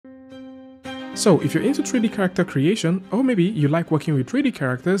So if you're into 3D character creation, or maybe you like working with 3D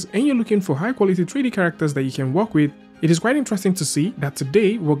characters and you're looking for high quality 3D characters that you can work with, it is quite interesting to see that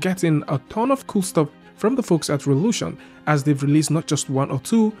today we're getting a ton of cool stuff from the folks at Reallusion, as they've released not just 1 or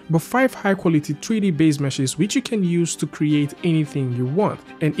 2, but 5 high quality 3D base meshes which you can use to create anything you want.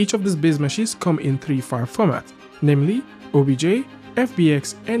 And each of these base meshes come in 3 file formats, namely OBJ,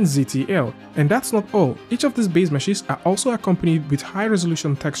 FBX, and ZTL. And that's not all. Each of these base meshes are also accompanied with high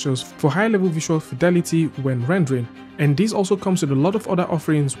resolution textures for high level visual fidelity when rendering. And this also comes with a lot of other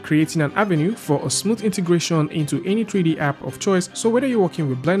offerings, creating an avenue for a smooth integration into any 3D app of choice. So whether you're working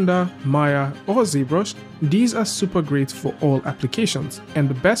with Blender, Maya, or ZBrush, these are super great for all applications. And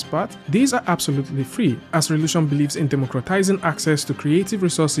the best part, these are absolutely free, as Reallusion believes in democratizing access to creative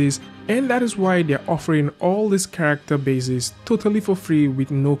resources, and that is why they're offering all these character bases totally for free with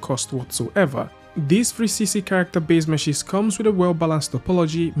no cost whatsoever. These free CC character base meshes comes with a well-balanced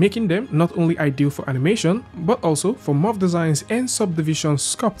topology, making them not only ideal for animation, but also for morph designs and subdivision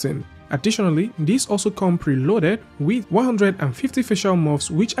sculpting. Additionally, these also come preloaded with 150 facial morphs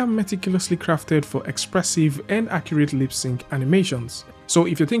which are meticulously crafted for expressive and accurate lip sync animations. So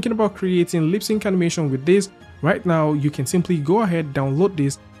if you're thinking about creating lip sync animation with this, right now you can simply go ahead, download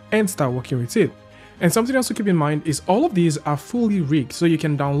this, and start working with it. And something else to keep in mind is all of these are fully rigged, so you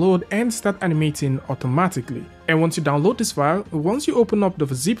can download and start animating automatically. And once you download this file, once you open up the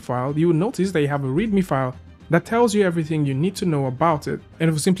zip file, you will notice that you have a readme file that tells you everything you need to know about it. And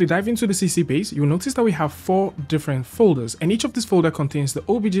if we simply dive into the CC base, you'll notice that we have 4 different folders, and each of these folders contains the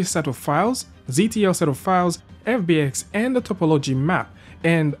OBJ set of files, ZTL set of files, FBX, and the topology map.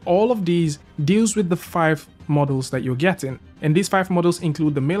 And all of these deals with the 5 models that you're getting. And these 5 models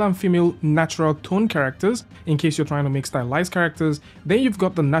include the male and female natural tone characters, in case you're trying to make stylized characters. Then you've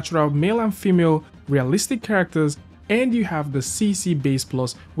got the natural male and female realistic characters, and you have the CC base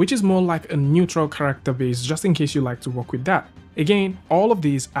plus, which is more like a neutral character base, just in case you like to work with that. Again, all of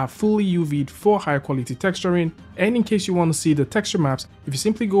these are fully UV'd for high quality texturing, and in case you want to see the texture maps, if you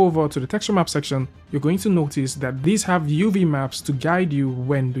simply go over to the texture map section, you're going to notice that these have UV maps to guide you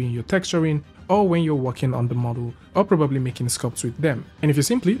when doing your texturing, or when you're working on the model, or probably making sculpts with them. And if you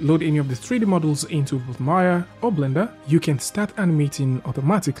simply load any of the 3D models into both Maya or Blender, you can start animating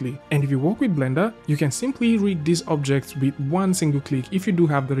automatically. And if you work with Blender, you can simply rig these objects with one single click if you do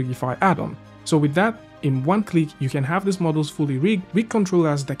have the Rigify add-on. So with that, in one click, you can have these models fully rigged with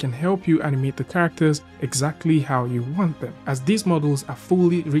controllers that can help you animate the characters exactly how you want them, as these models are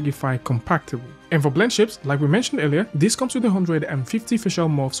fully Rigify compatible. And for blend shapes, like we mentioned earlier, this comes with 150 facial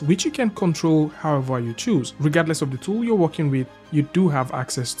morphs which you can control however you choose. Regardless of the tool you're working with, you do have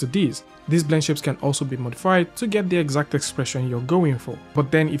access to these. These blend shapes can also be modified to get the exact expression you're going for.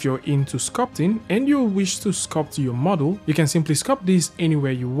 But then if you're into sculpting and you wish to sculpt your model, you can simply sculpt this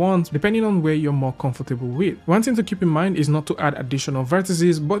anywhere you want, depending on where you're more comfortable with. One thing to keep in mind is not to add additional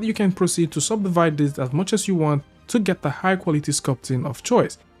vertices, but you can proceed to subdivide this as much as you want to get the high quality sculpting of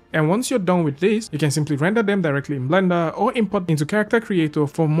choice. And once you're done with this, you can simply render them directly in Blender or import into Character Creator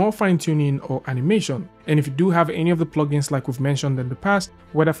for more fine-tuning or animation. And if you do have any of the plugins like we've mentioned in the past,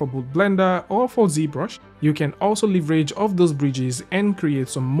 whether for both Blender or for ZBrush, you can also leverage off those bridges and create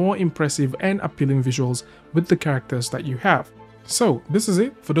some more impressive and appealing visuals with the characters that you have. So this is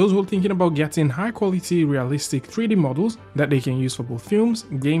it for those who are thinking about getting high quality realistic 3D models that they can use for both films,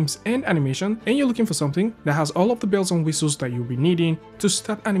 games, and animation, and you're looking for something that has all of the bells and whistles that you'll be needing to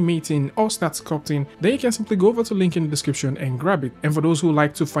start animating or start sculpting, then you can simply go over to the link in the description and grab it. And for those who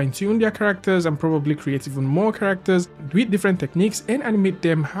like to fine-tune their characters and probably create even more characters with different techniques and animate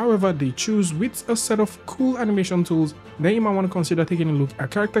them however they choose with a set of cool animation tools, then you might want to consider taking a look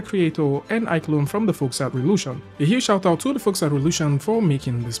at Character Creator and iClone from the folks at Reallusion. A huge shout out to the folks at Reallusion for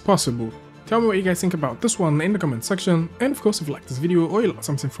making this possible. Tell me what you guys think about this one in the comment section, and of course if you like this video or you learned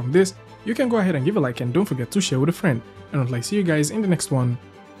something from this, you can go ahead and give a like and don't forget to share with a friend. And I'd like to see you guys in the next one.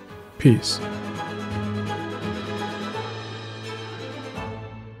 Peace.